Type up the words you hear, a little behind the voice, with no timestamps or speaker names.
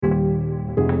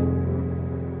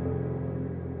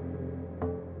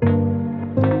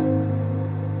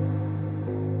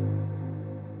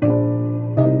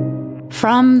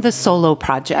From the Solo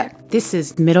Project, this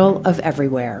is Middle of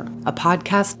Everywhere, a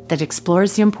podcast that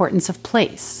explores the importance of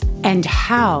place and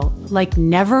how, like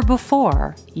never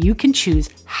before, you can choose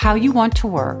how you want to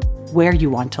work, where you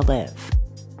want to live.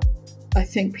 I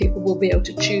think people will be able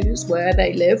to choose where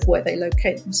they live, where they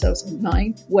locate themselves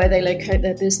online, where they locate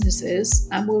their businesses,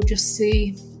 and we'll just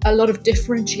see a lot of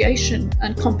differentiation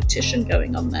and competition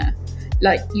going on there.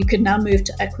 Like, you can now move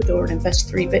to Ecuador and invest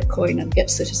 3 Bitcoin and get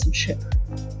citizenship.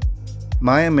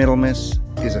 Maya Middlemiss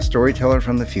is a storyteller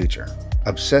from the future,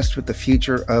 obsessed with the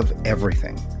future of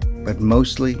everything, but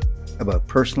mostly about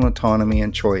personal autonomy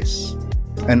and choice.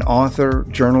 An author,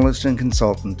 journalist, and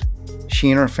consultant, she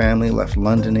and her family left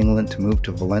London, England to move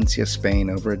to Valencia, Spain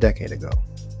over a decade ago.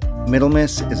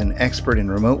 Middlemiss is an expert in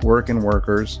remote work and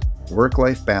workers,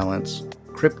 work-life balance,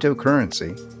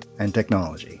 cryptocurrency, and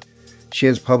technology. She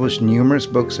has published numerous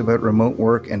books about remote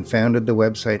work and founded the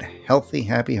website Healthy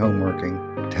Happy Homeworking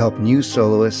to help new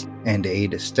soloists and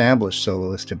aid established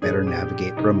soloists to better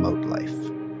navigate remote life.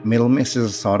 Middlemiss is a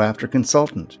sought-after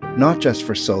consultant, not just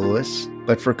for soloists,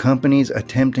 but for companies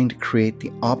attempting to create the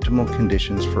optimal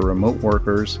conditions for remote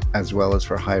workers as well as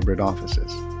for hybrid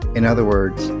offices. In other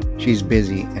words, she's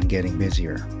busy and getting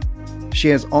busier. She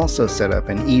has also set up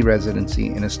an e-residency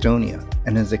in Estonia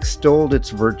and has extolled its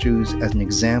virtues as an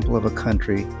example of a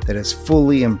country that has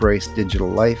fully embraced digital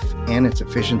life and its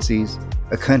efficiencies,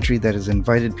 a country that has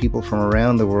invited people from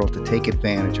around the world to take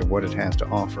advantage of what it has to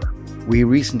offer. We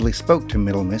recently spoke to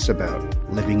Middlemiss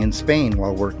about living in Spain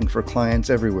while working for clients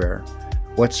everywhere,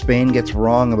 what Spain gets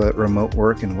wrong about remote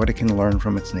work and what it can learn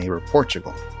from its neighbor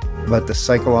Portugal, about the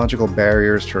psychological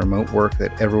barriers to remote work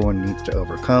that everyone needs to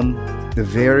overcome, the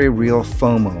very real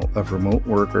FOMO of remote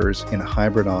workers in a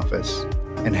hybrid office,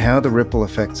 and how the ripple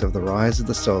effects of the rise of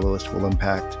the soloist will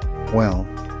impact, well,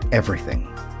 everything.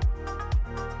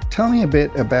 Tell me a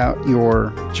bit about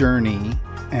your journey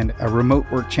and a remote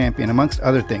work champion, amongst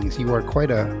other things. You are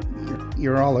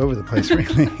you're all over the place,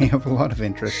 really. You have a lot of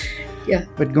interests. Yeah.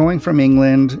 But going from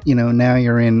England, now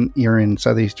you're in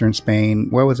southeastern Spain.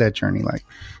 What was that journey like?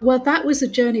 Well, that was a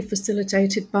journey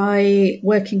facilitated by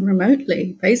working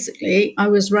remotely. Basically, I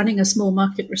was running a small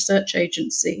market research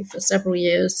agency for several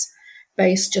years,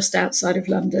 based just outside of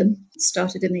London. It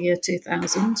started in the year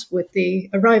 2000 with the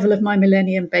arrival of my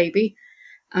millennium baby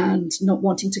and not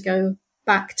wanting to go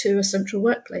back to a central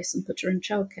workplace and put her in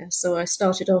childcare. So I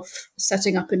started off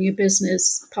setting up a new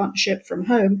business partnership from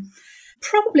home,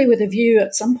 probably with a view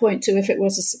at some point to, if it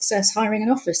was a success, hiring an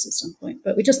office at some point.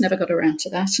 But we just never got around to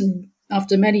that. And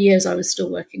after many years, I was still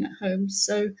working at home.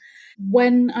 So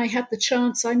when I had the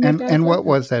chance, I moved out. And what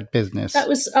was that business? That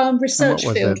was research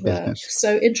field work.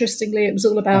 So interestingly, it was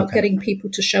all about getting people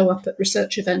to show up at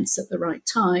research events at the right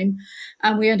time.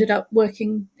 And we ended up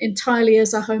working entirely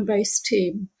as a home-based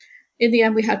team. In the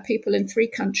end, we had people in 3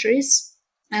 countries.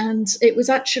 And it was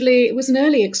an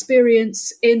early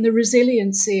experience in the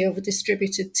resiliency of a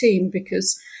distributed team,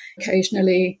 because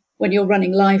occasionally when you're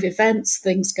running live events,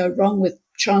 things go wrong with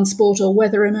transport or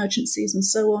weather emergencies and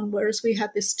so on. Whereas we had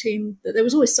this team that there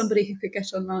was always somebody who could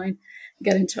get online,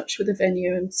 get in touch with the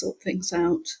venue and sort things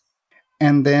out.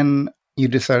 And then you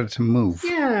decided to move.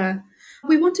 Yeah.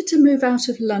 We wanted to move out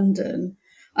of London.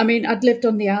 I mean, I'd lived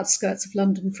on the outskirts of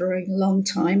London for a long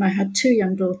time. I had 2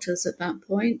 young daughters at that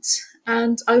point.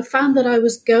 And I found that I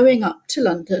was going up to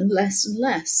London less and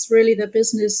less. Really, the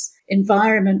business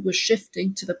environment was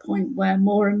shifting to the point where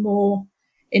more and more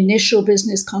initial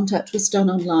business contact was done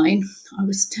online. I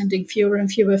was attending fewer and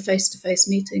fewer face-to-face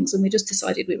meetings, and we just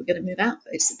decided we were going to move out,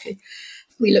 basically.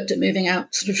 We looked at moving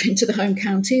out sort of into the home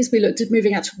counties. We looked at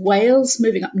moving out to Wales,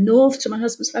 moving up north to my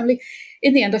husband's family.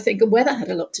 In the end, I think the weather had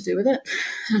a lot to do with it.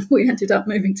 We ended up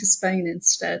moving to Spain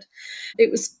instead. It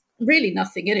was really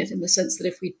nothing in it, in the sense that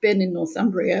if we'd been in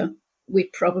Northumbria,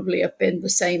 we'd probably have been the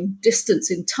same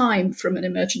distance in time from an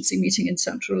emergency meeting in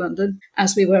central London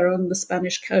as we were on the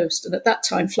Spanish coast. And at that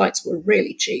time, flights were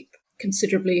really cheap,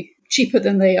 considerably cheaper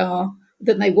than they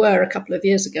were a couple of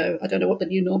years ago. I don't know what the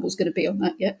new normal is going to be on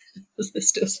that yet, because there's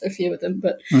still so few of them.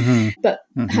 But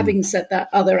having said that,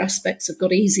 other aspects have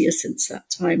got easier since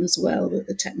that time as well.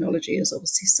 The technology is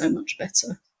obviously so much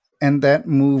better. And that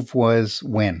move was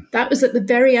when? That was at the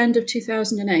very end of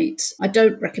 2008. I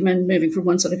don't recommend moving from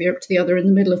one side of Europe to the other in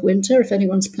the middle of winter if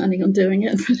anyone's planning on doing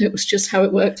it, but it was just how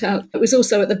it worked out. It was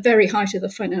also at the very height of the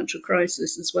financial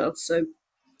crisis as well. So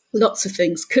lots of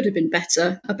things could have been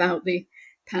better about the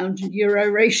pound and euro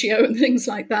ratio and things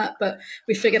like that. But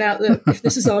we figured out that if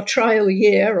this is our trial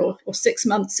year or 6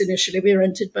 months initially, we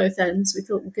rented both ends. We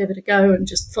thought we'll give it a go and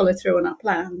just follow through on our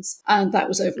plans. And that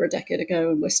was over a decade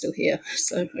ago, and we're still here.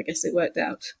 So I guess it worked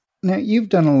out. Now, you've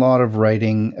done a lot of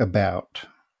writing about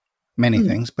many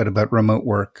things, but about remote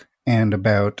work and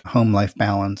about home-life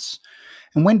balance.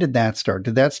 And when did that start?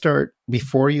 Did that start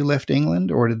before you left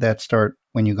England, or did that start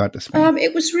when you got to Spain?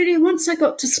 It was really, once I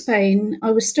got to Spain,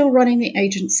 I was still running the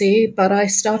agency, but I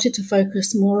started to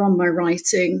focus more on my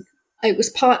writing. It was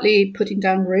partly putting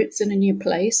down roots in a new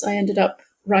place. I ended up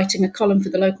writing a column for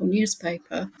the local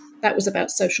newspaper. That was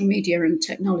about social media and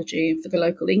technology for the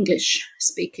local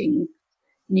English-speaking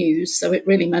news. So it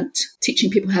really meant teaching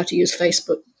people how to use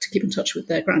Facebook to keep in touch with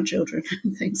their grandchildren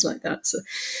and things like that. So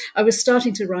I was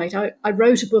starting to write. I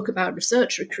wrote a book about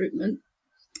research recruitment.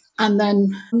 And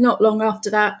then not long after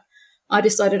that, I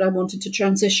decided I wanted to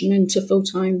transition into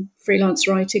full-time freelance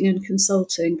writing and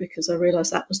consulting because I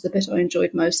realized that was the bit I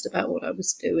enjoyed most about what I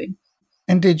was doing.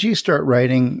 And did you start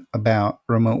writing about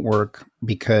remote work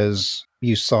because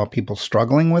you saw people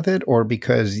struggling with it, or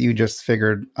because you just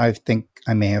figured, I think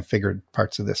I may have figured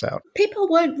parts of this out? People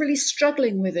weren't really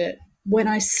struggling with it. When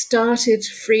I started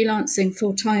freelancing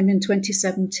full-time in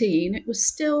 2017, it was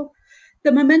still,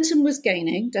 the momentum was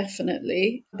gaining,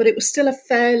 definitely, but it was still a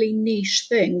fairly niche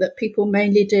thing that people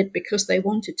mainly did because they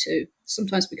wanted to,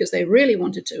 sometimes because they really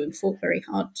wanted to and fought very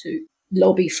hard to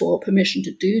lobby for permission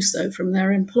to do so from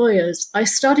their employers. I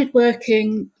started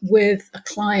working with a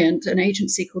client, an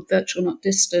agency called Virtual Not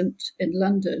Distant in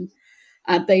London,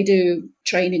 and they do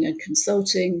training and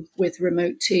consulting with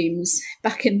remote teams.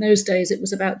 Back in those days, it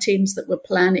was about teams that were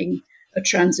planning a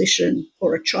transition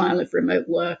or a trial of remote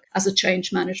work as a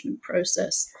change management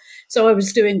process. So I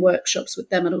was doing workshops with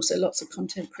them and also lots of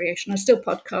content creation. I still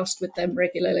podcast with them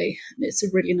regularly. It's a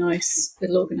really nice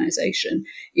little organization,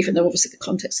 even though obviously the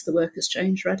context of the work has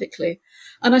changed radically.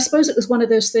 And I suppose it was one of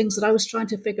those things that I was trying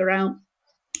to figure out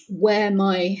where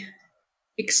my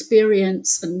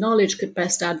experience and knowledge could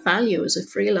best add value as a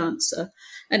freelancer.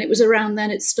 And it was around then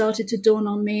it started to dawn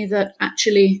on me that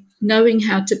actually knowing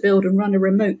how to build and run a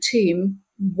remote team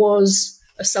was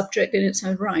a subject in its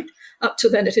own right. Up to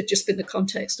then, it had just been the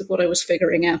context of what I was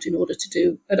figuring out in order to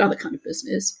do another kind of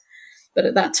business. But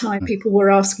at that time, people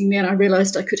were asking me, and I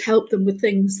realized I could help them with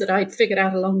things that I'd figured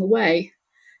out along the way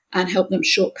and help them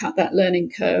shortcut that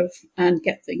learning curve and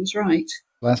get things right.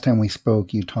 Last time we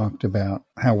spoke, you talked about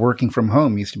how working from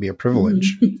home used to be a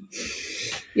privilege.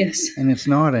 Yes. And it's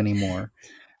not anymore.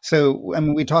 So, I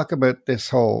mean, we talk about this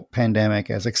whole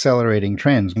pandemic as accelerating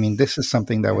trends. I mean, this is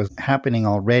something that was happening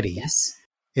already. Yes.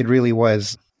 It really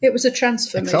was. It was a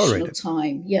transformational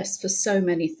time, yes, for so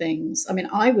many things. I mean,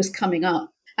 I was coming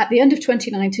up, at the end of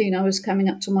 2019, I was coming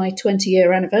up to my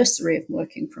 20-year anniversary of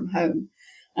working from home.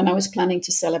 And I was planning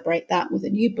to celebrate that with a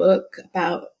new book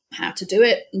about how to do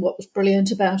it and what was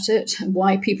brilliant about it and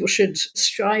why people should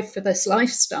strive for this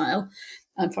lifestyle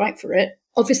and fight for it.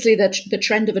 Obviously, the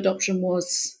trend of adoption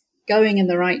was going in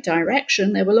the right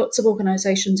direction. There were lots of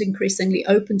organizations increasingly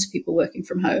open to people working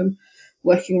from home,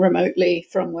 working remotely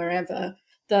from wherever.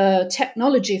 The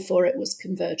technology for it was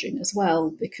converging as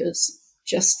well, because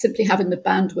just simply having the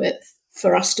bandwidth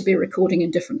for us to be recording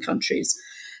in different countries,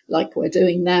 like we're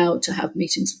doing now, to have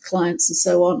meetings with clients and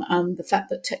so on, and the fact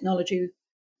that technology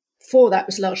for that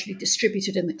was largely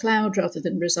distributed in the cloud rather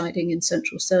than residing in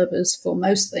central servers for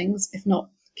most things, if not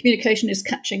communication is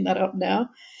catching that up now.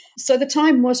 So the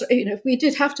time was, we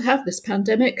did have to have this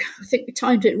pandemic. I think we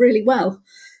timed it really well.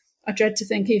 I dread to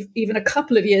think even a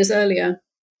couple of years earlier,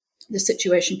 the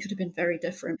situation could have been very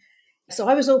different. So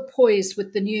I was all poised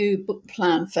with the new book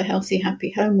plan for healthy,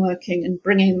 happy home working and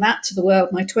bringing that to the world,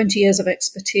 my 20 years of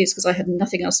expertise, because I had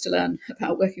nothing else to learn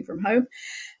about working from home.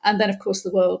 And then, of course,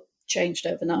 the world changed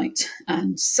overnight.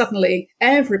 And suddenly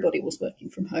everybody was working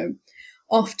from home,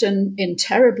 often in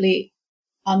terribly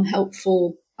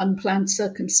unhelpful, unplanned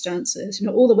circumstances.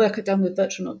 All the work I'd done with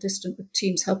Virtual Not Distant, with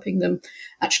teams helping them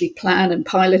actually plan and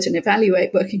pilot and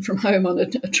evaluate working from home on a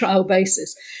trial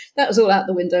basis, that was all out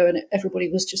the window, and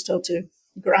everybody was just told to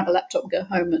grab a laptop, go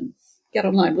home and get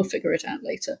online, we'll figure it out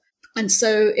later. And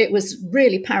so it was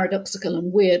really paradoxical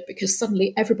and weird, because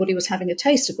suddenly everybody was having a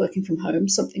taste of working from home,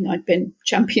 something I'd been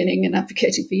championing and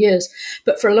advocating for years.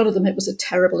 But for a lot of them, it was a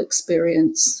terrible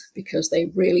experience because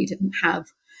they really didn't have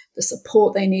the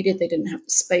support they needed. They didn't have the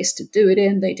space to do it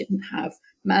in. They didn't have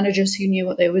managers who knew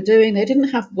what they were doing. They didn't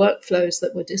have workflows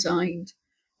that were designed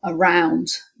around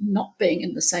not being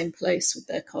in the same place with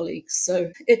their colleagues.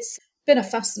 So it's been a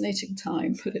fascinating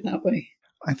time, put it that way.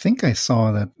 I think I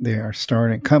saw that they are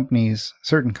starting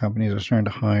certain companies are starting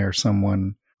to hire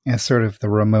someone as sort of the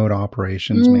remote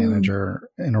operations manager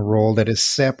in a role that is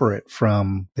separate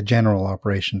from the general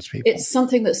operations people. It's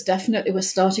something that's definitely we're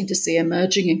starting to see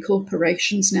emerging in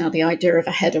corporations now, the idea of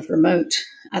a head of remote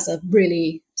as a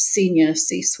really senior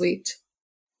C-suite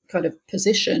kind of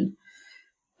position.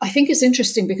 I think it's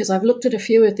interesting because I've looked at a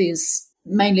few of these,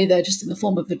 mainly they're just in the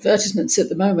form of advertisements at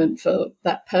the moment for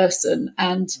that person.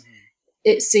 And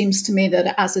it seems to me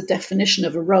that as a definition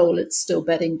of a role, it's still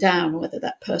bedding down whether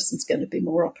that person's going to be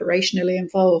more operationally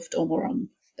involved or more on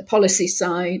the policy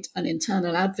side and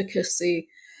internal advocacy.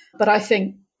 But I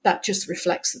think that just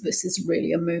reflects that this is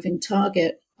really a moving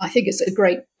target. I think it's a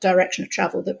great direction of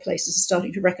travel that places are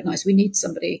starting to recognize we need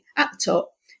somebody at the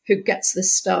top who gets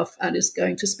this stuff and is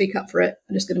going to speak up for it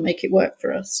and is going to make it work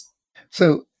for us.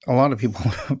 So a lot of people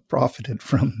have profited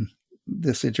from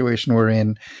the situation we're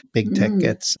in. Big tech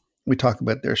gets, we talk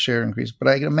about their share increase, but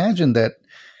I can imagine that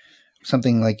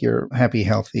something like your happy,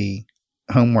 healthy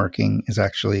home working is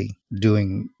actually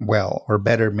doing well or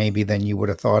better maybe than you would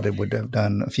have thought it would have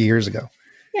done a few years ago.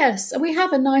 Yes, we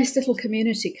have a nice little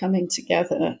community coming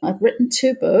together. I've written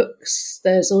 2 books.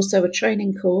 There's also a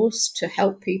training course to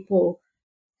help people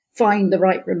find the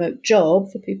right remote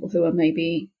job for people who are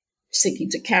maybe seeking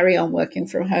to carry on working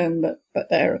from home, but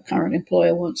their current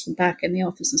employer wants them back in the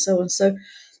office and so on. So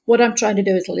what I'm trying to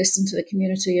do is listen to the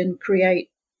community and create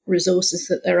resources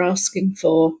that they're asking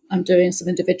for. I'm doing some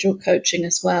individual coaching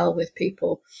as well with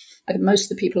people. And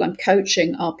most of the people I'm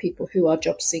coaching are people who are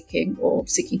job seeking or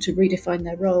seeking to redefine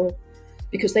their role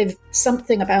because they've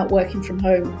something about working from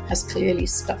home has clearly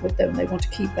stuck with them. They want to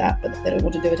keep that, but they don't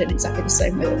want to do it in exactly the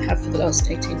same way they have for the last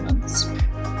 18 months.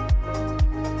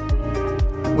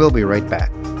 We'll be right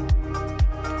back.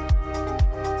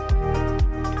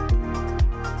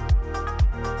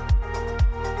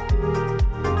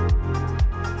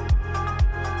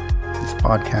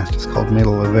 Podcast is called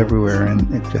Middle of Everywhere,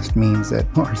 and it just means that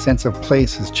our sense of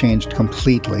place has changed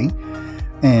completely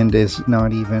and is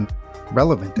not even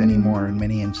relevant anymore in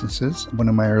many instances. One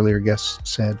of my earlier guests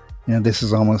said, this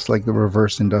is almost like the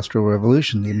reverse industrial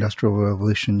revolution. The industrial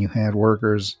revolution, you had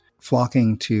workers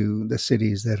flocking to the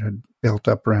cities that had built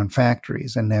up around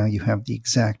factories, and now you have the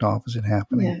exact opposite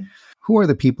happening. Yeah. Who are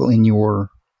the people in your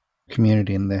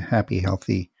community in the happy,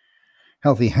 happy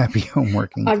home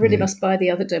working? I really must buy the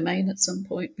other domain at some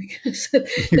point because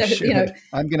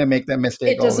I'm going to make that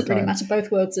mistake. It doesn't really matter.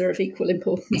 Both worlds are of equal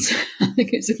importance. I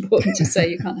think it's important to say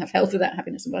you can't have health without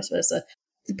happiness and vice versa.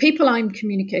 The people I'm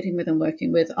communicating with and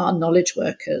working with are knowledge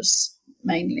workers,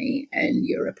 mainly in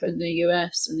Europe and the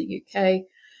US and the UK,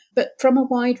 but from a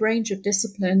wide range of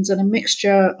disciplines and a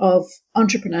mixture of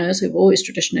entrepreneurs who've always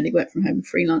traditionally worked from home,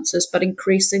 freelancers, but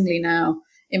increasingly now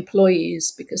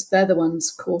employees because they're the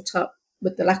ones caught up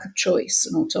with the lack of choice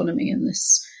and autonomy in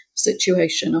this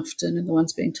situation often, and the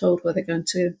ones being told where they're going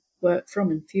to work from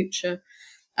in future.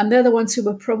 And they're the ones who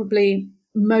were probably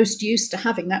most used to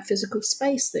having that physical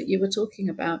space that you were talking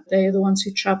about. They are the ones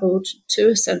who travelled to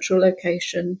a central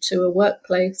location, to a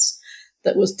workplace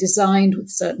that was designed with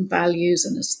certain values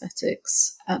and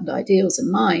aesthetics and ideals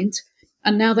in mind.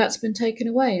 And now that's been taken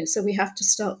away. And so we have to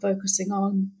start focusing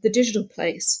on the digital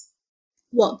place,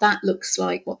 what that looks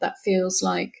like, what that feels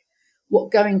like,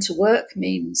 what going to work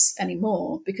means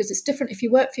anymore, because it's different. If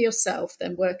you work for yourself,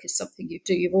 then work is something you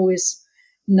do. You've always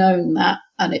known that,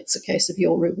 and it's a case of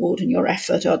your reward and your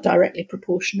effort are directly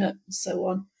proportionate and so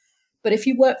on. But if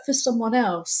you work for someone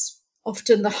else,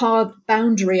 often the hard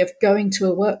boundary of going to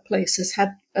a workplace has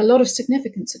had a lot of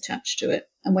significance attached to it.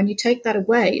 And when you take that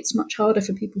away, it's much harder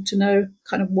for people to know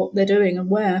kind of what they're doing and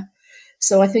where.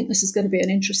 So I think this is going to be an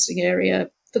interesting area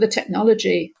for the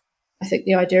technology. I think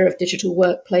the idea of digital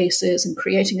workplaces and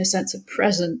creating a sense of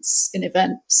presence in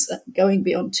events, going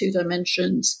beyond 2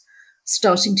 dimensions,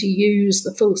 starting to use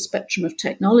the full spectrum of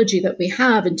technology that we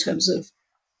have in terms of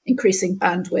increasing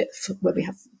bandwidth, where we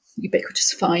have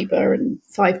ubiquitous fiber and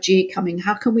 5G coming.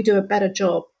 How can we do a better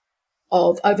job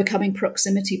of overcoming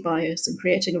proximity bias and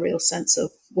creating a real sense of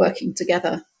working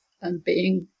together and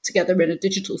being together in a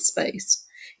digital space,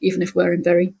 even if we're in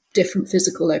very different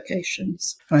physical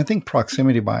locations? And I think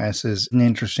proximity bias is an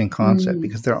interesting concept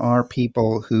because there are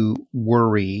people who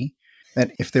worry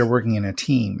that if they're working in a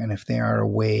team and if they are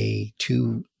away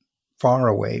too far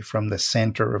away from the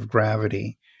center of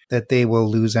gravity, that they will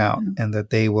lose out and that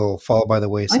they will fall by the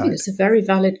wayside. I think it's a very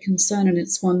valid concern, and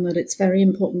it's one that it's very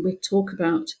important we talk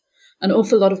about. An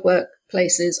awful lot of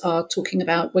workplaces are talking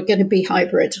about we're going to be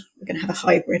hybrid. We're going to have a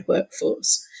hybrid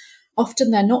workforce.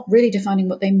 Often they're not really defining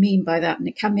what they mean by that, and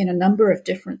it can mean a number of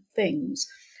different things.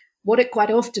 What it quite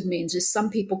often means is some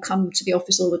people come to the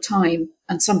office all the time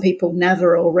and some people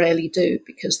never or rarely do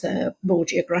because they're more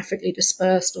geographically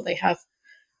dispersed or they have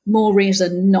more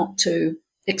reason not to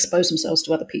expose themselves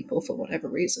to other people for whatever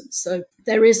reason. So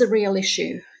there is a real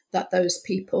issue that those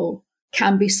people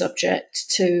can be subject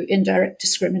to indirect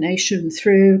discrimination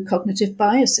through cognitive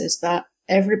biases that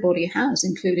everybody has,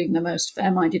 including the most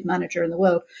fair-minded manager in the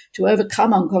world. To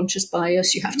overcome unconscious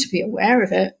bias, you have to be aware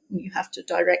of it, and you have to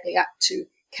directly act to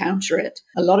counter it.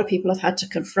 A lot of people have had to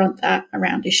confront that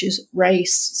around issues of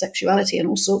race, sexuality, and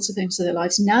all sorts of things in their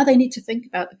lives. Now they need to think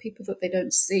about the people that they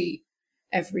don't see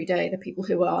every day, the people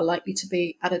who are likely to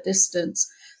be at a distance.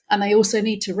 And they also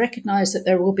need to recognize that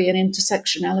there will be an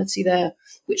intersectionality there,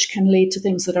 which can lead to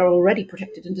things that are already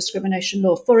protected in discrimination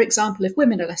law. For example, if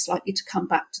women are less likely to come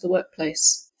back to the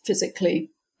workplace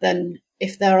physically, then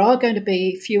if there are going to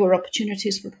be fewer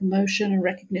opportunities for promotion and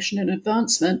recognition and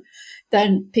advancement,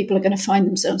 then people are going to find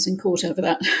themselves in court over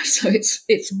that. So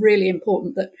it's really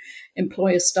important that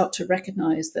employers start to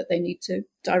recognize that they need to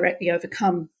directly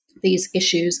overcome these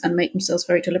issues and make themselves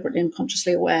very deliberately and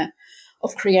consciously aware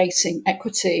of creating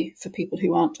equity for people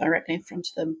who aren't directly in front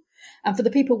of them. And for the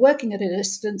people working at a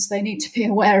distance, they need to be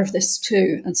aware of this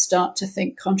too and start to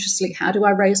think consciously, how do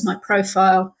I raise my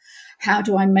profile? How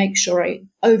do I make sure I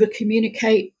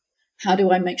over-communicate? How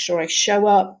do I make sure I show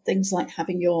up? Things like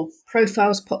having your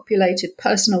profiles populated,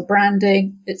 personal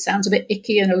branding. It sounds a bit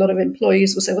icky, and a lot of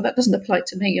employees will say, well, that doesn't apply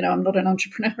to me. I'm not an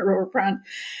entrepreneur or a brand.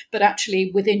 But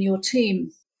actually within your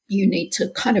team, you need to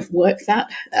kind of work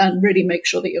that and really make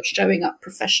sure that you're showing up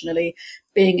professionally,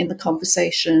 being in the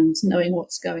conversations, knowing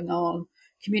what's going on,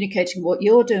 communicating what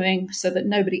you're doing so that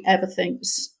nobody ever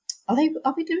thinks, are they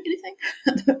doing anything?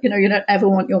 You don't ever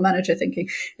want your manager thinking,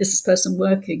 is this person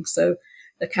working? So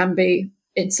there can be,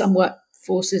 in some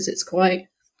workforces, it's quite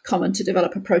common to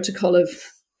develop a protocol of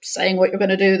saying what you're going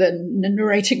to do, then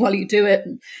narrating while you do it,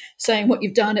 and saying what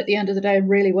you've done at the end of the day, and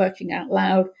really working out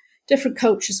loud. Different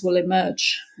cultures will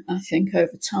emerge, I think,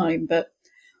 over time, but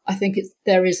I think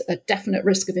there is a definite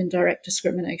risk of indirect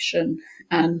discrimination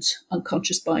and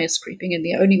unconscious bias creeping in.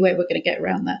 The only way we're going to get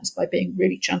around that is by being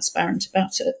really transparent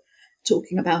about it,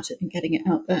 talking about it and getting it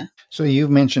out there. So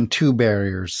you've mentioned two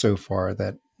barriers so far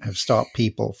that have stopped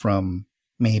people from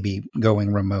maybe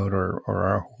going remote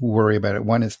or worry about it.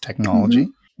 One is technology,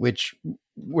 which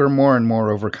we're more and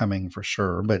more overcoming for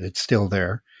sure, but it's still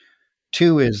there.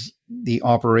 Two is the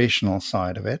operational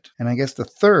side of it. And I guess the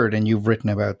third, and you've written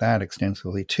about that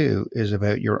extensively too, is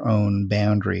about your own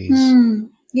boundaries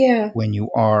when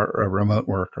you are a remote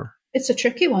worker. It's a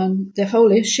tricky one, the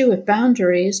whole issue with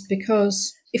boundaries,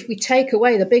 because if we take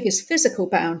away the biggest physical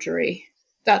boundary,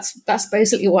 that's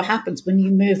basically what happens when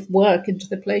you move work into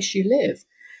the place you live.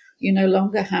 You no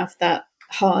longer have that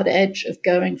hard edge of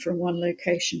going from one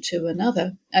location to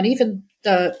another. And even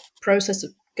the process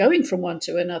of going from one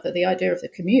to another, the idea of the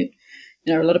commute.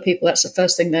 A lot of people, that's the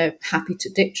first thing they're happy to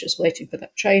ditch, is waiting for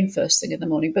that train first thing in the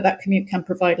morning. But that commute can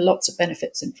provide lots of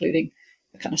benefits, including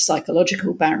a kind of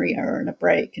psychological barrier and a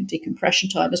break and decompression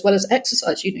time, as well as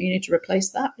exercise. You need to replace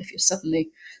that if you're suddenly,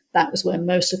 that was where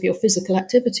most of your physical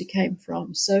activity came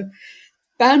from. So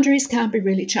boundaries can be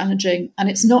really challenging. And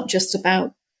it's not just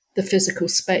about the physical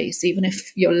space, even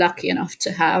if you're lucky enough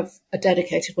to have a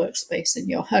dedicated workspace in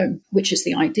your home, which is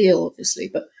the ideal, obviously,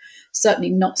 but certainly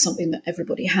not something that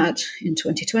everybody had in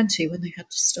 2020 when they had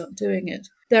to start doing it.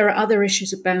 There are other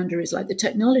issues of boundaries, like the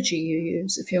technology you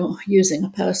use. If you're using a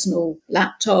personal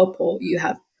laptop or you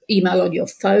have email on your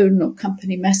phone or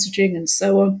company messaging and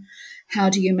so on, how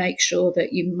do you make sure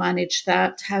that you manage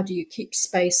that? How do you keep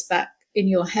space back in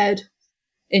your head,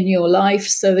 in your life,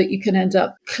 so that you can end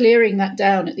up clearing that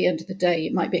down at the end of the day?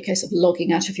 It might be a case of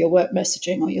logging out of your work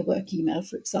messaging or your work email,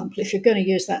 for example, if you're going to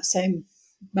use that same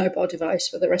mobile device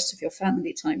for the rest of your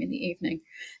family time in the evening.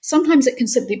 Sometimes it can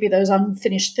simply be those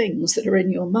unfinished things that are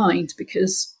in your mind,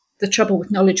 because the trouble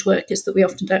with knowledge work is that we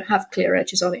often don't have clear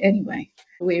edges on it anyway.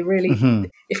 We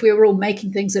really, if we were all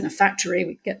making things in a factory,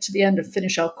 we'd get to the end and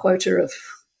finish our quota of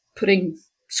putting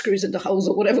screws into holes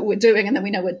or whatever we're doing, and then we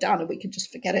know we're done and we can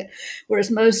just forget it. Whereas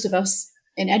most of us,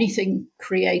 in anything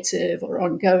creative or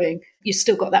ongoing, you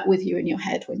still got that with you in your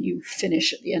head when you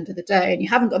finish at the end of the day, and you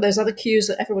haven't got those other cues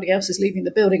that everybody else is leaving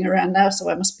the building around now, so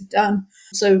I must be done.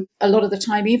 So a lot of the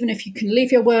time, even if you can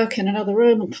leave your work in another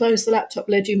room and close the laptop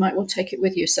lid, you might well take it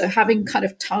with you. So having kind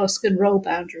of task and role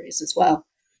boundaries as well,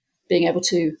 being able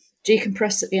to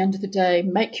decompress at the end of the day,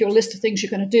 make your list of things you're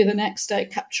going to do the next day,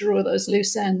 capture all those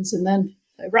loose ends, and then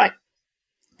say, right,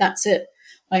 that's it.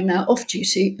 I'm now off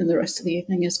duty and the rest of the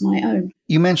evening is my own.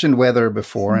 You mentioned weather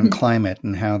before and climate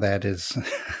and how that is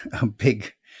a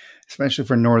big, especially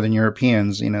for Northern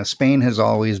Europeans. Spain has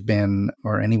always been,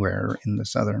 or anywhere in the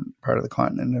southern part of the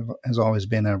continent, has always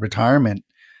been a retirement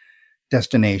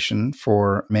destination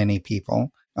for many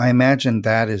people. I imagine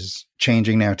that is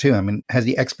changing now too. I mean, has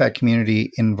the expat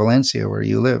community in Valencia, where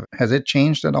you live, has it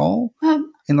changed at all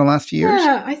in the last few years?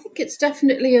 Yeah, I think it's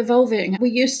definitely evolving.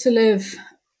 We used to live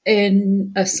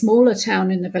in a smaller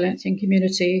town in the Valencian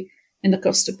community in the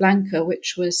Costa Blanca,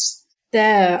 which was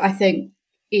there, I think,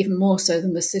 even more so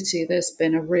than the city. There's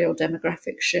been a real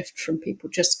demographic shift from people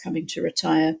just coming to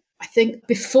retire. I think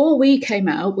before we came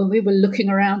out, when we were looking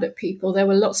around at people, there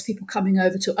were lots of people coming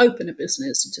over to open a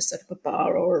business and to set up a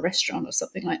bar or a restaurant or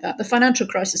something like that. The financial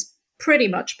crisis pretty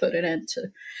much put an end to,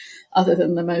 other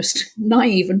than the most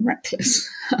naive and reckless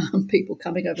people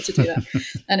coming over to do that.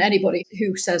 And anybody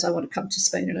who says, I want to come to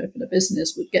Spain and open a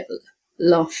business would get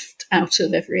laughed out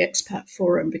of every expat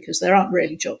forum because there aren't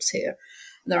really jobs here.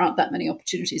 There aren't that many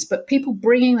opportunities. But people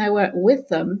bringing their work with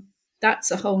them,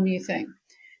 that's a whole new thing.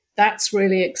 That's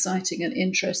really exciting and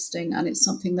interesting. And it's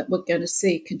something that we're going to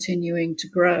see continuing to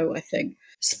grow, I think.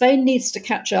 Spain needs to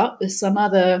catch up with some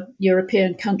other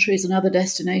European countries and other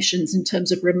destinations in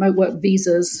terms of remote work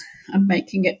visas and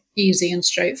making it easy and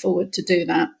straightforward to do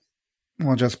that.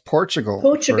 Well, just Portugal.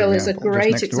 Portugal is a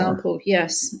great example.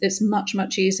 Yes, it's much,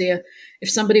 much easier. If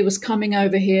somebody was coming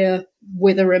over here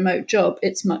with a remote job,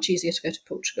 it's much easier to go to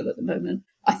Portugal at the moment,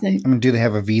 I think. I mean, do they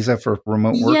have a visa for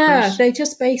remote workers? Yeah, they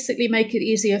just basically make it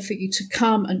easier for you to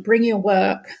come and bring your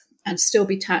work and still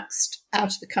be taxed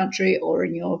out of the country or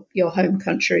in your home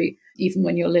country, even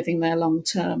when you're living there long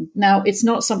term. Now, it's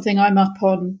not something I'm up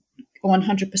on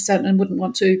 100% and wouldn't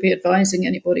want to be advising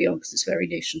anybody on because it's very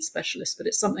niche and specialist, but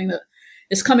it's something that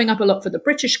is coming up a lot for the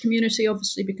British community,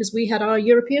 obviously, because we had our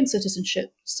European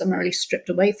citizenship summarily stripped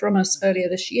away from us earlier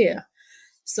this year.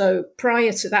 So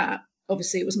prior to that,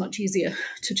 obviously, it was much easier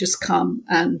to just come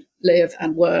and live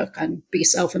and work and be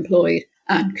self-employed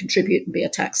and contribute and be a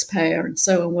taxpayer and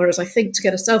so on. Whereas I think to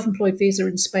get a self-employed visa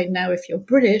in Spain now, if you're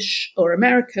British or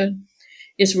American,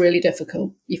 is really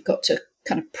difficult. You've got to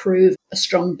kind of prove a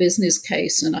strong business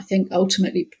case and I think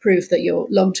ultimately prove that your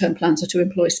long-term plans are to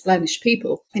employ Spanish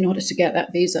people in order to get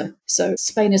that visa. So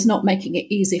Spain is not making it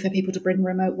easy for people to bring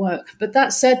remote work. But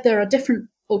that said, there are different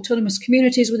autonomous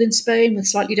communities within Spain with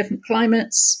slightly different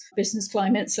climates, business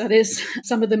climates, that is.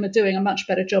 Some of them are doing a much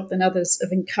better job than others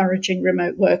of encouraging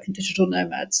remote work and digital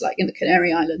nomads, like in the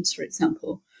Canary Islands, for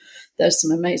example. There's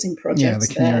some amazing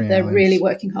projects there. They're really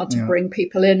working hard to bring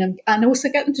people in and also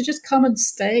get them to just come and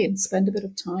stay and spend a bit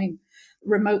of time.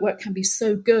 Remote work can be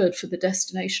so good for the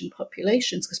destination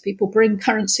populations because people bring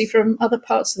currency from other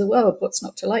parts of the world. What's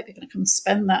not to like? They're going to come and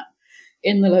spend that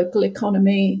in the local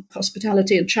economy.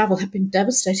 Hospitality and travel have been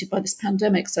devastated by this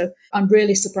pandemic. So I'm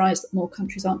really surprised that more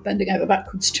countries aren't bending over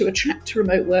backwards to attract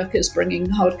remote workers, bringing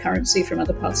hard currency from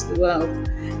other parts of the world.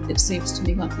 It seems to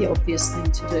me like the obvious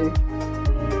thing to do.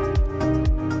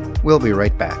 We'll be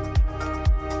right back.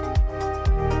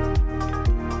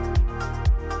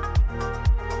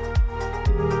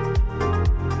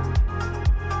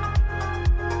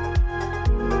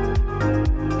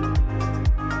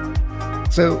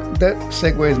 So that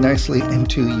segues nicely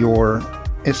into your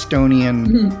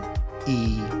Estonian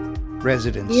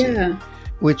e-residency,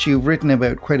 which you've written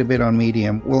about quite a bit on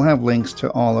Medium. We'll have links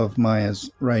to all of Maya's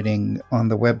writing on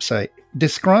the website.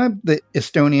 Describe the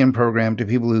Estonian program to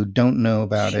people who don't know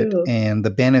about it and the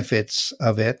benefits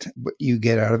of it, what you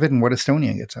get out of it, and what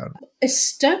Estonia gets out of it.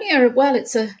 Estonia, well,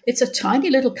 it's a tiny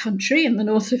little country in the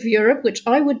north of Europe, which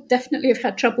I would definitely have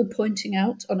had trouble pointing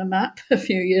out on a map a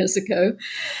few years ago.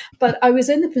 But I was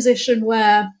in the position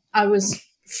where I was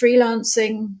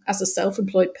freelancing as a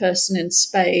self-employed person in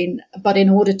Spain, but in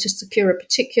order to secure a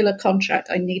particular contract,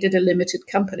 I needed a limited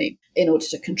company in order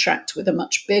to contract with a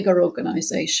much bigger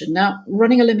organization. Now,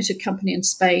 running a limited company in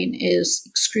Spain is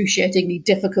excruciatingly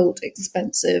difficult,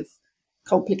 expensive,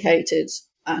 complicated,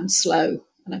 and slow.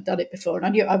 And I've done it before. And I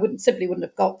knew I wouldn't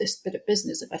have got this bit of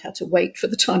business if I'd had to wait for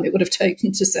the time it would have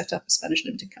taken to set up a Spanish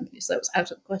limited company. So that was out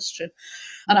of the question.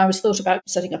 And I was thought about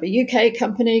setting up a UK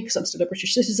company because I'm still a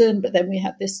British citizen. But then we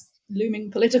had this looming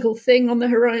political thing on the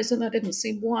horizon that didn't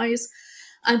seem wise.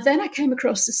 And then I came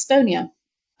across Estonia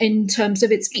in terms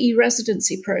of its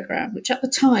e-residency program, which at the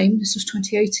time, this was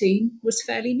 2018, was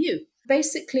fairly new.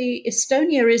 Basically,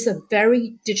 Estonia is a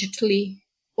very digitally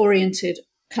oriented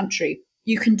country.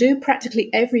 You can do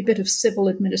practically every bit of civil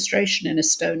administration in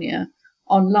Estonia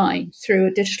online through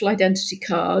a digital identity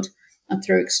card and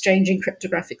through exchanging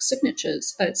cryptographic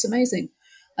signatures. It's amazing.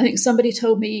 I think somebody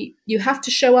told me you have to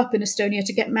show up in Estonia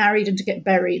to get married and to get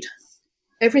buried.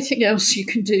 Everything else you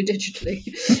can do digitally.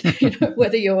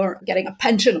 Whether you're getting a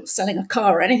pension or selling a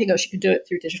car or anything else, you can do it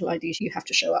through digital IDs. You have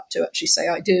to show up to actually say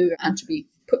I do and to be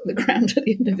put in the ground at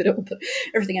the end of it all. But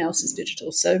everything else is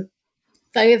digital. So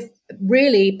they have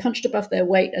really punched above their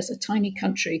weight as a tiny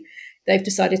country. They've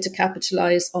decided to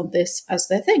capitalize on this as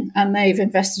their thing, and they've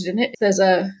invested in it. There's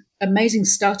an amazing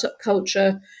startup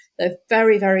culture. They're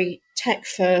very, very tech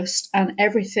first, and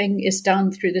everything is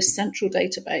done through this central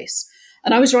database.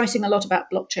 And I was writing a lot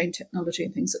about blockchain technology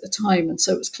and things at the time, and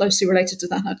so it was closely related to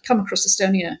that. I'd come across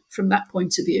Estonia from that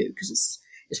point of view because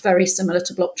it's very similar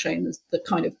to blockchain, the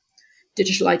kind of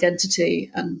digital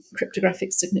identity and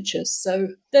cryptographic signatures. So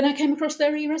then I came across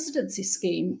their e-residency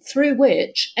scheme, through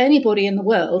which anybody in the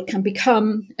world can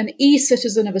become an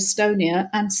e-citizen of Estonia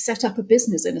and set up a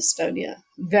business in Estonia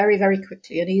very, very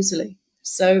quickly and easily.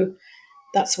 So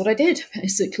that's what I did,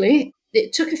 basically.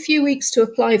 It took a few weeks to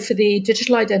apply for the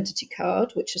digital identity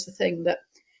card, which is the thing that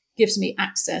gives me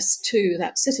access to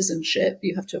that citizenship.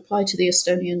 You have to apply to the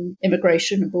Estonian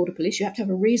Immigration and Border Police. You have to have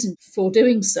a reason for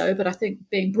doing so, but I think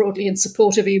being broadly in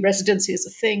support of e-residency as a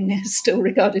thing is still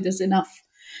regarded as enough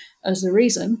as a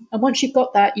reason. And once you've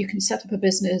got that, you can set up a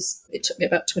business. It took me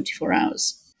about 24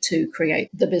 hours to create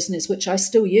the business, which I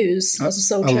still use as a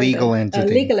sole trader. Legal entity.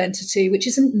 A legal entity, which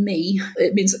isn't me.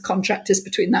 It means a contract is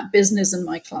between that business and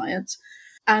my client.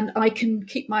 And I can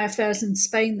keep my affairs in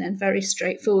Spain then very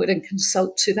straightforward and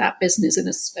consult to that business in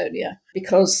Estonia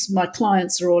because my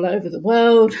clients are all over the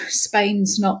world.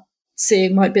 Spain's not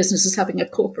seeing my business as having a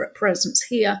corporate presence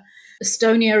here.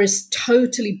 Estonia is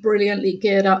totally brilliantly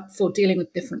geared up for dealing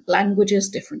with different languages,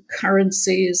 different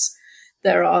currencies.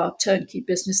 There are turnkey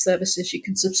business services you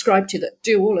can subscribe to that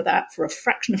do all of that for a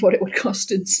fraction of what it would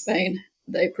cost in Spain.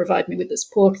 They provide me with this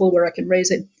portal where I can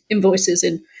raise invoices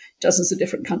in dozens of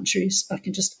different countries. I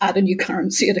can just add a new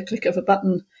currency at a click of a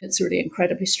button. It's really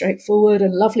incredibly straightforward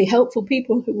and lovely, helpful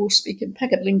people who all speak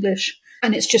impeccable English.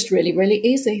 And it's just really, really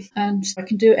easy. And I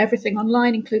can do everything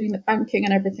online, including the banking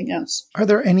and everything else. Are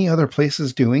there any other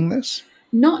places doing this?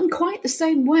 Not in quite the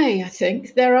same way, I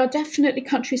think. There are definitely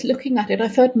countries looking at it.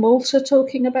 I've heard Malta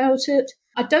talking about it.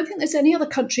 I don't think there's any other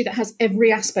country that has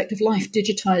every aspect of life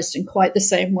digitized in quite the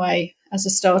same way as a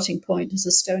starting point as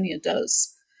Estonia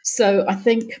does. So I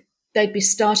think they'd be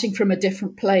starting from a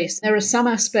different place. There are some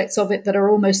aspects of it that are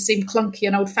almost seem clunky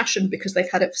and old-fashioned because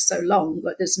they've had it for so long.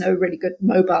 Like there's no really good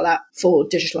mobile app for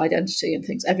digital identity and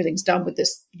things. Everything's done with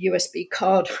this USB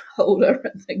card holder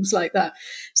and things like that.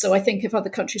 So I think if other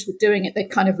countries were doing it,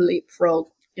 they'd kind of leapfrog,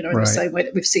 in the same way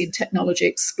that we've seen technology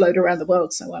explode around the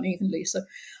world so unevenly. So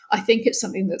I think it's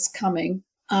something that's coming.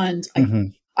 And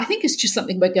I think it's just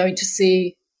something we're going to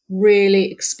see really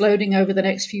exploding over the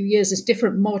next few years. There's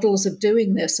different models of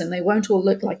doing this, and they won't all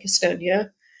look like Estonia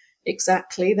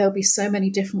exactly. There'll be so many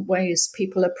different ways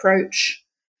people approach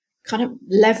kind of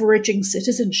leveraging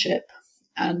citizenship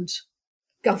and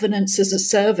governance as a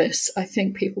service. I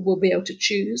think people will be able to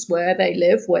choose where they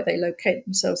live, where they locate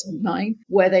themselves online,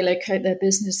 where they locate their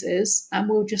businesses, and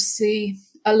we'll just see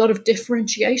a lot of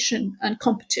differentiation and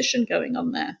competition going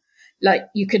on there. Like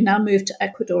you can now move to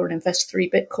Ecuador and invest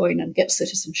 3 Bitcoin and get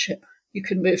citizenship. You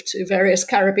can move to various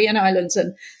Caribbean islands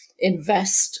and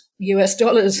invest US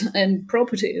dollars in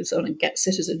property and so on and get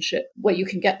citizenship. Where you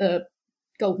can get the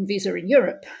golden visa in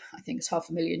Europe, I think it's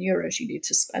 €500,000 you need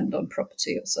to spend on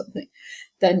property or something.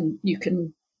 Then you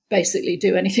can basically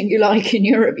do anything you like in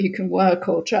Europe. You can work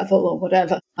or travel or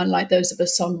whatever. Unlike those of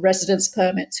us on residence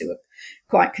permits who are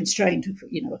quite constrained.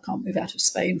 I can't move out of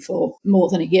Spain for more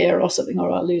than a year or something,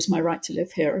 or I'll lose my right to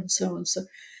live here and so on. So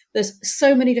there's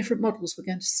so many different models we're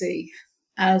going to see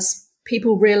as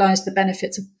people realize the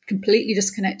benefits of completely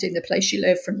disconnecting the place you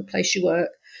live from the place you work,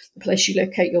 the place you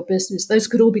locate your business. Those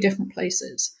could all be different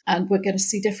places. And we're going to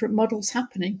see different models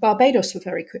happening. Barbados were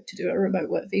very quick to do a remote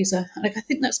work visa. And I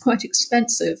think that's quite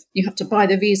expensive. You have to buy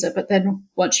the visa, but then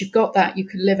once you've got that, you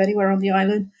can live anywhere on the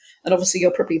island. And obviously, you're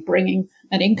probably bringing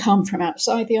an income from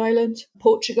outside the island.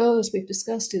 Portugal, as we've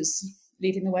discussed, is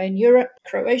leading the way in Europe.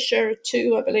 Croatia,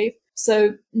 too, I believe.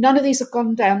 So none of these have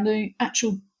gone down the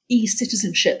actual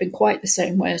e-citizenship in quite the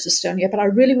same way as Estonia. But I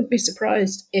really wouldn't be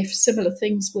surprised if similar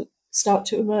things would start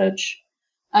to emerge.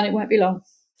 And it won't be long.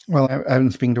 Well, I've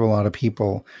been speaking to a lot of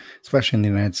people, especially in the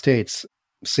United States,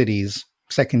 cities,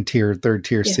 second-tier,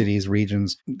 third-tier cities,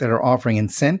 regions that are offering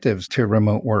incentives to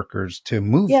remote workers to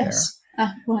move there.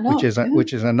 Why not?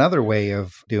 Which is another way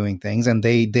of doing things. And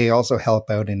they also help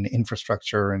out in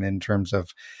infrastructure and in terms of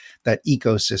that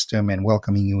ecosystem and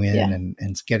welcoming you in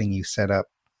and getting you set up.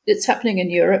 It's happening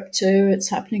in Europe too. It's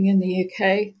happening in the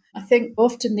UK. I think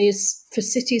often for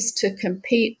cities to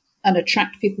compete and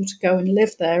attract people to go and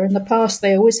live there, in the past,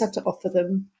 they always had to offer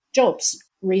them jobs,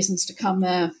 reasons to come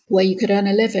there where you could earn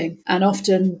a living. And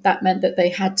often that meant that they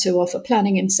had to offer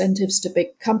planning incentives to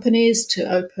big companies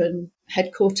to open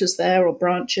headquarters there or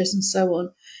branches and so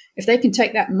on. If they can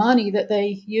take that money that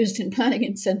they used in planning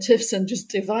incentives and just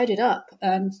divide it up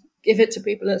and give it to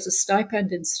people as a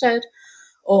stipend instead,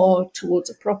 or towards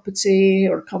a property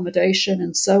or accommodation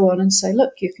and so on, and say,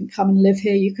 look, you can come and live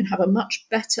here. You can have a much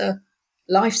better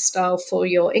lifestyle for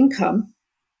your income,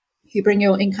 you bring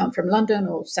your income from London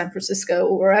or San Francisco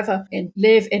or wherever and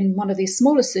live in one of these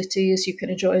smaller cities, you can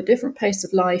enjoy a different pace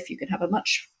of life. You can have a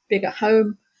much bigger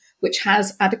home, which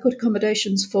has adequate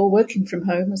accommodations for working from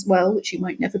home as well, which you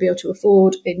might never be able to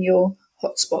afford in your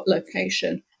hotspot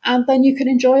location. And then you can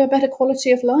enjoy a better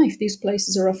quality of life. These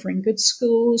places are offering good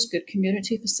schools, good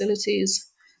community facilities.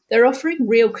 They're offering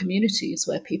real communities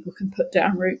where people can put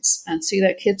down roots and see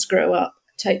their kids grow up,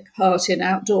 take part in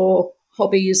outdoor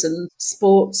hobbies and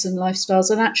sports and lifestyles,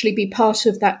 and actually be part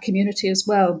of that community as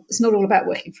well. It's not all about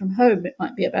working from home. It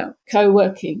might be about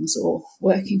co-workings or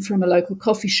working from a local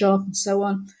coffee shop and so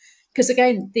on. Because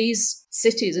again, these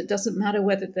cities, it doesn't matter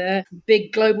whether they're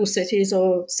big global cities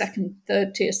or second,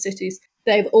 third tier cities,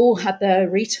 they've all had their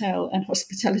retail and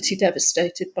hospitality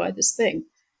devastated by this thing.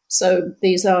 So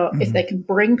these are, if they can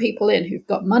bring people in who've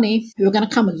got money, who are going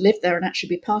to come and live there and actually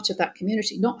be part of that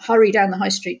community, not hurry down the high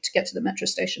street to get to the metro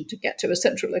station, to get to a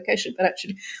central location, but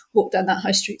actually walk down that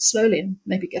high street slowly and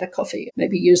maybe get a coffee,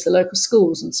 maybe use the local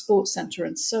schools and sports centre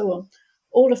and so on.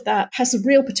 All of that has a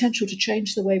real potential to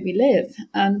change the way we live.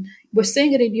 And we're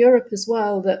seeing it in Europe as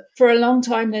well, that for a long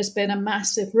time there's been a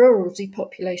massive rural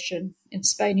depopulation. In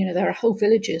Spain, there are whole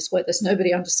villages where there's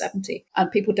nobody under 70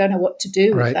 and people don't know what to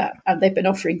do with that. And they've been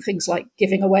offering things like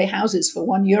giving away houses for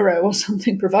 €1 or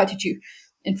something, provided you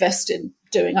invest in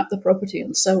doing up the property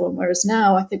and so on. Whereas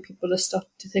now I think people are starting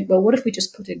to think, well, what if we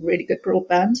just put in really good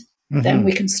broadband? Then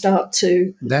we can start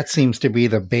to... That seems to be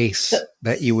the base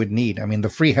that you would need. I mean, the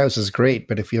free house is great,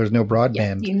 but if there's no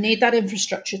broadband... you need that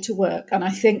infrastructure to work. And I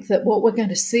think that what we're going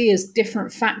to see is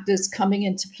different factors coming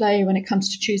into play when it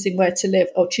comes to choosing where to live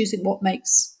or choosing what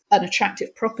makes an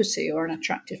attractive property or an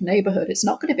attractive neighborhood. It's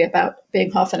not going to be about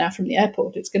being half an hour from the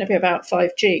airport. It's going to be about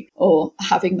 5G or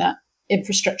having that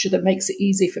infrastructure that makes it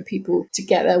easy for people to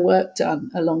get their work done,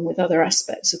 along with other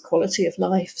aspects of quality of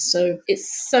life. So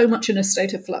it's so much in a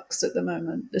state of flux at the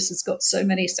moment. This has got so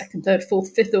many second, third,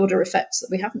 fourth, fifth order effects that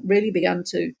we haven't really begun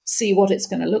to see what it's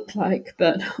going to look like.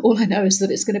 But all I know is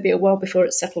that it's going to be a while before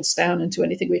it settles down into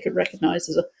anything we could recognize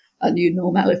as a new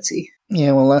normality.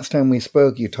 Yeah, well, last time we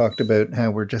spoke, you talked about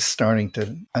how we're just starting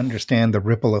to understand the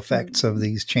ripple effects of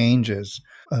these changes,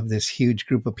 of this huge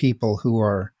group of people who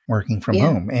are working from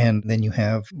home. And then you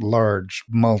have large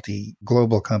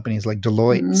multi-global companies like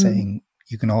Deloitte saying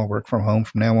you can all work from home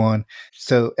from now on.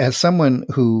 So as someone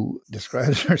who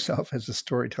describes herself as a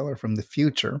storyteller from the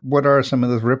future, what are some of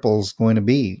those ripples going to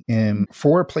be in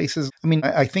 4 places? I mean,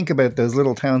 I think about those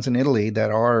little towns in Italy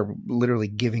that are literally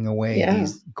giving away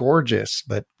these gorgeous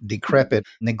but decrepit,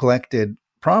 neglected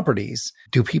properties.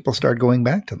 Do people start going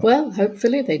back to them? Well,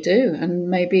 hopefully they do. And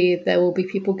maybe there will be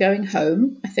people going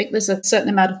home. I think there's a certain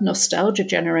amount of nostalgia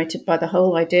generated by the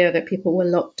whole idea that people were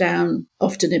locked down,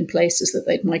 often in places that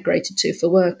they'd migrated to for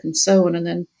work and so on. And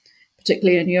then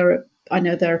particularly in Europe, I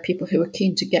know there are people who are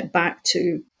keen to get back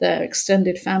to their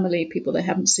extended family, people they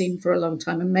haven't seen for a long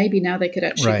time. And maybe now they could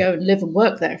actually go and live and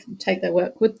work there and take their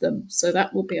work with them. So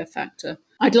that will be a factor.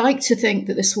 I'd like to think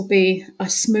that this will be a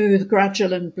smooth,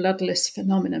 gradual and bloodless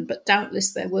phenomenon, but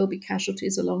doubtless there will be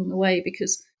casualties along the way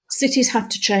because cities have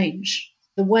to change.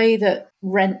 The way that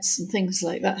rents and things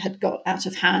like that had got out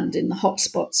of hand in the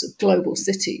hotspots of global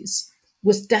cities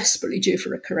was desperately due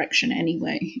for a correction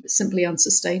anyway. It's simply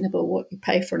unsustainable what you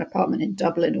pay for an apartment in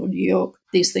Dublin or New York.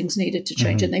 These things needed to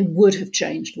change, and they would have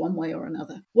changed one way or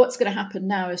another. What's going to happen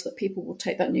now is that people will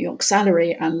take that New York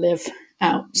salary and live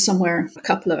out somewhere a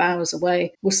couple of hours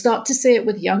away. We'll start to see it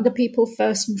with younger people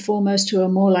first and foremost, who are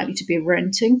more likely to be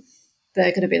renting. They're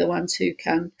going to be the ones who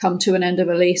can come to an end of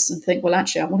a lease and think, well,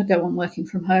 actually, I want to go on working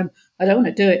from home. I don't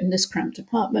want to do it in this cramped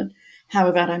apartment. How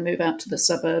about I move out to the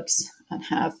suburbs and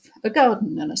have a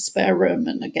garden and a spare room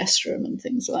and a guest room and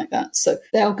things like that? So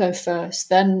they'll go first.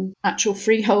 Then actual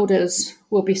freeholders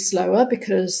will be slower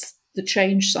because the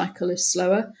change cycle is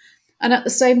slower. And at the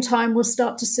same time, we'll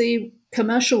start to see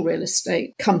commercial real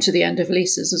estate come to the end of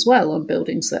leases as well on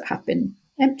buildings that have been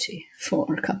empty for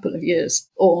a couple of years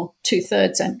or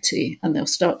 2/3 empty, and they'll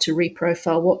start to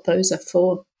reprofile what those are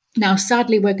for. Now,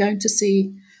 sadly, we're going to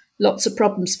see lots of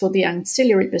problems for the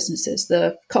ancillary businesses,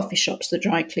 the coffee shops, the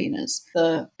dry cleaners,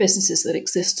 the businesses that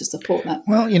exist to support that.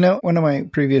 Well, one of my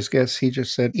previous guests, he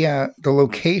just said, yeah, the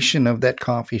location of that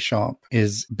coffee shop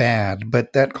is bad,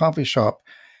 but that coffee shop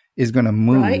is going to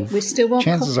move. Right, we still want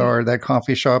Chances coffee. are that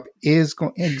coffee shop is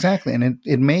going, exactly, and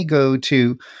it may go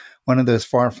to one of those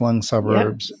far-flung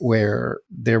suburbs where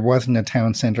there wasn't a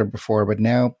town center before, but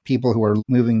now people who are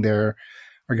moving there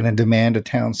are going to demand a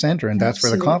town center, and that's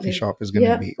where the coffee shop is going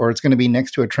to be. Or it's going to be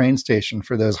next to a train station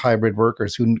for those hybrid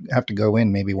workers who have to go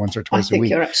in maybe once or twice a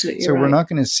week. You're absolutely so right. We're not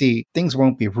going to see, things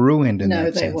won't be ruined in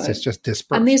that sense. Won't. It's just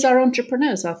dispersed. And these are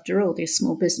entrepreneurs, after all, these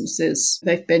small businesses.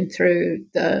 They've been through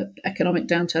the economic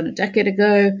downturn a decade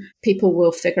ago. People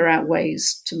will figure out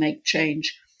ways to make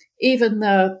change. Even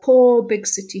the poor big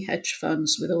city hedge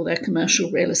funds with all their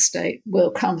commercial real estate will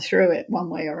come through it one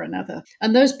way or another.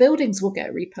 And those buildings will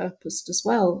get repurposed as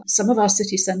well. Some of our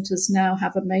city centres now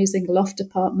have amazing loft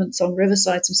apartments on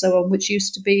riversides and so on, which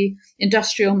used to be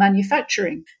industrial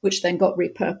manufacturing, which then got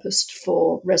repurposed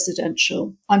for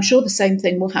residential. I'm sure the same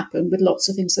thing will happen with lots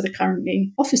of things that are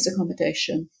currently office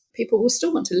accommodation. People will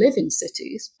still want to live in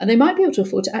cities, and they might be able to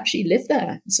afford to actually live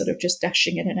there instead of just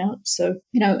dashing in and out. So,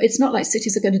 it's not like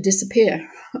cities are going to disappear.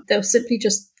 They'll simply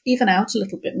just even out a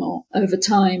little bit more over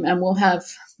time, and we'll have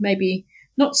maybe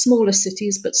not smaller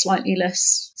cities, but slightly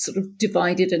less sort of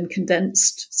divided and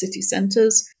condensed city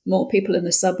centres, more people in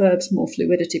the suburbs, more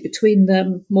fluidity between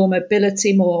them, more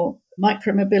mobility, more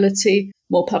micro-mobility,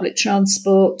 more public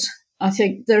transport. I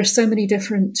think there are so many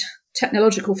different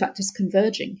technological factors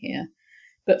converging here.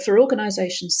 But for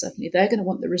organisations, certainly, they're going to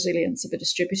want the resilience of a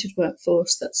distributed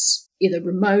workforce that's either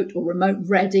remote or remote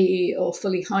ready or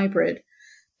fully hybrid,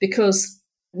 because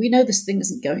we know this thing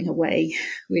isn't going away.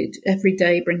 Every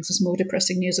day brings us more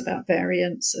depressing news about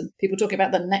variants and people talking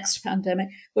about the next pandemic.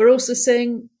 We're also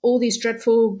seeing all these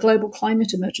dreadful global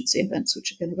climate emergency events,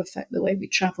 which are going to affect the way we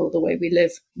travel, the way we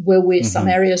live. Will some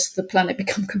areas of the planet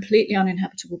become completely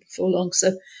uninhabitable before long?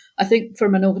 So I think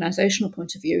from an organisational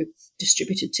point of view,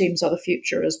 distributed teams are the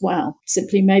future as well.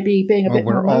 Simply maybe being a bit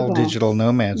more mobile. We're all digital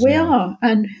nomads We now. are.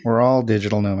 And we're all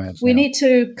digital nomads We now. need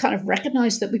to kind of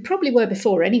recognise that we probably were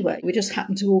before anyway. We just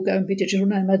happened to all go and be digital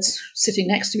nomads sitting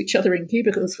next to each other in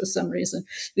cubicles for some reason.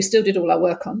 We still did all our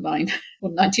work online, or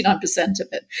 99% of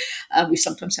it. We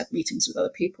sometimes had meetings with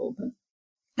other people, but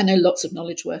I know lots of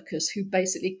knowledge workers who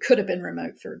basically could have been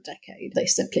remote for a decade. They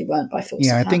simply weren't by force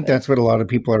of habit. I think that's what a lot of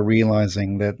people are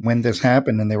realizing, that when this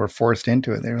happened and they were forced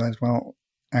into it, they realized, well,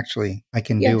 actually, I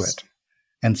can do it.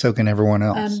 And so can everyone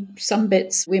else. Some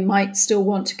bits we might still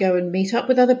want to go and meet up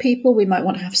with other people. We might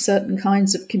want to have certain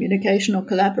kinds of communication or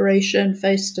collaboration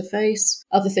face-to-face.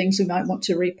 Other things we might want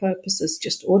to repurpose as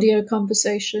just audio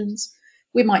conversations.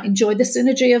 We might enjoy the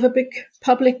synergy of a big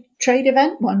public trade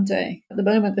event one day. At the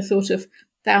moment, the thought of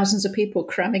thousands of people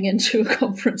cramming into a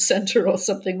conference centre or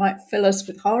something might fill us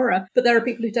with horror, but there are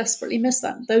people who desperately miss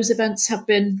that. Those events have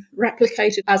been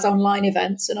replicated as online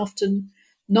events and often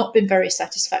not been very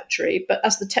satisfactory. But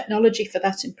as the technology for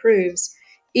that improves,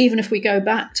 even if we go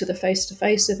back to the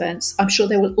face-to-face events, I'm sure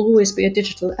there will always be a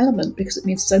digital element because it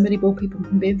means so many more people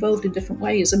can be involved in different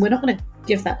ways. And we're not going to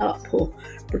give that up or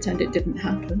pretend it didn't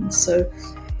happen. So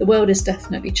the world is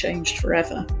definitely changed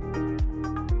forever.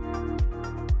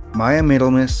 Maya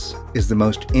Middlemiss is the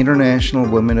most international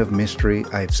woman of mystery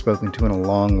I've spoken to in a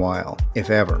long while, if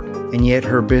ever. And yet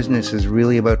her business is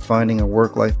really about finding a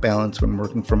work-life balance when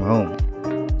working from home.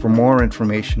 For more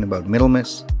information about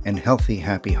Middlemiss and healthy,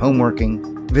 happy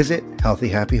homeworking, visit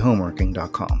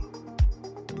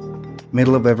healthyhappyhomeworking.com.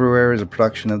 Middle of Everywhere is a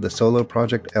production of the Solo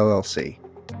Project LLC.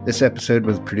 This episode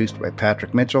was produced by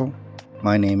Patrick Mitchell.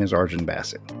 My name is Arjun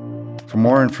Bassett. For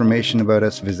more information about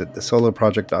us, visit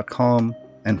thesoloproject.com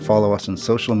and follow us on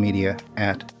social media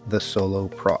at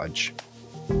thesoloproj.